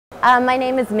My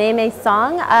name is Mei Mei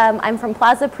Song. I'm from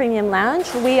Plaza Premium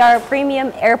Lounge. We are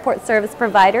premium airport service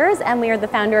providers, and we are the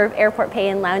founder of Airport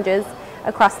Pay-In Lounges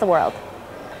across the world.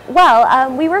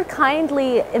 Well, we were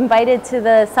kindly invited to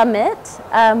the summit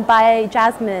by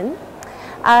Jasmine.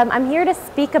 I'm here to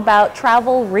speak about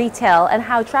travel retail and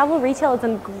how travel retail is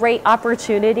a great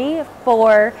opportunity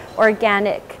for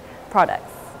organic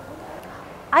products.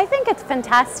 I think it's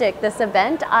fantastic, this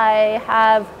event. I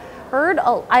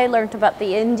learned about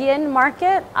the Indian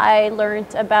market, I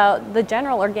learned about the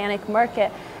general organic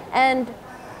market, and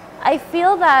I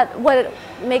feel that what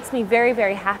makes me very,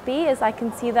 very happy is I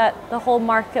can see that the whole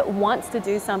market wants to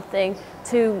do something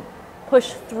to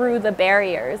push through the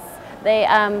barriers.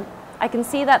 I can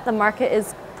see that the market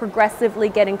is progressively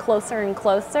getting closer and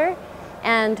closer,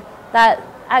 and that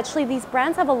actually these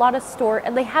brands have a lot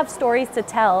of they have stories to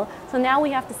tell. So now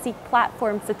we have to seek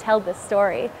platforms to tell this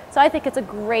story. So I think it's a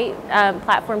great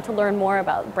platform to learn more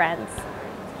about brands.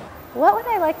 What would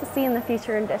I like to see in the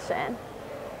future edition?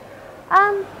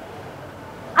 I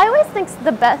always think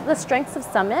the strengths of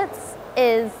summits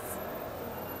is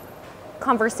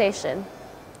conversation.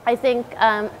 I think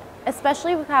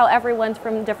especially with how everyone's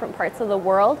from different parts of the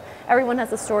world, everyone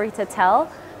has a story to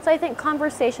tell. So I think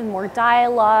conversation, more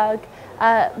dialogue,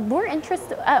 more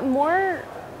interest, more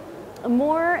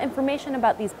information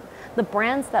about the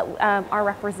brands that are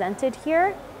represented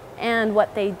here and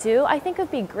what they do, I think would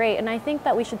be great. And I think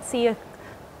that we should see a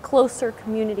closer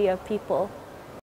community of people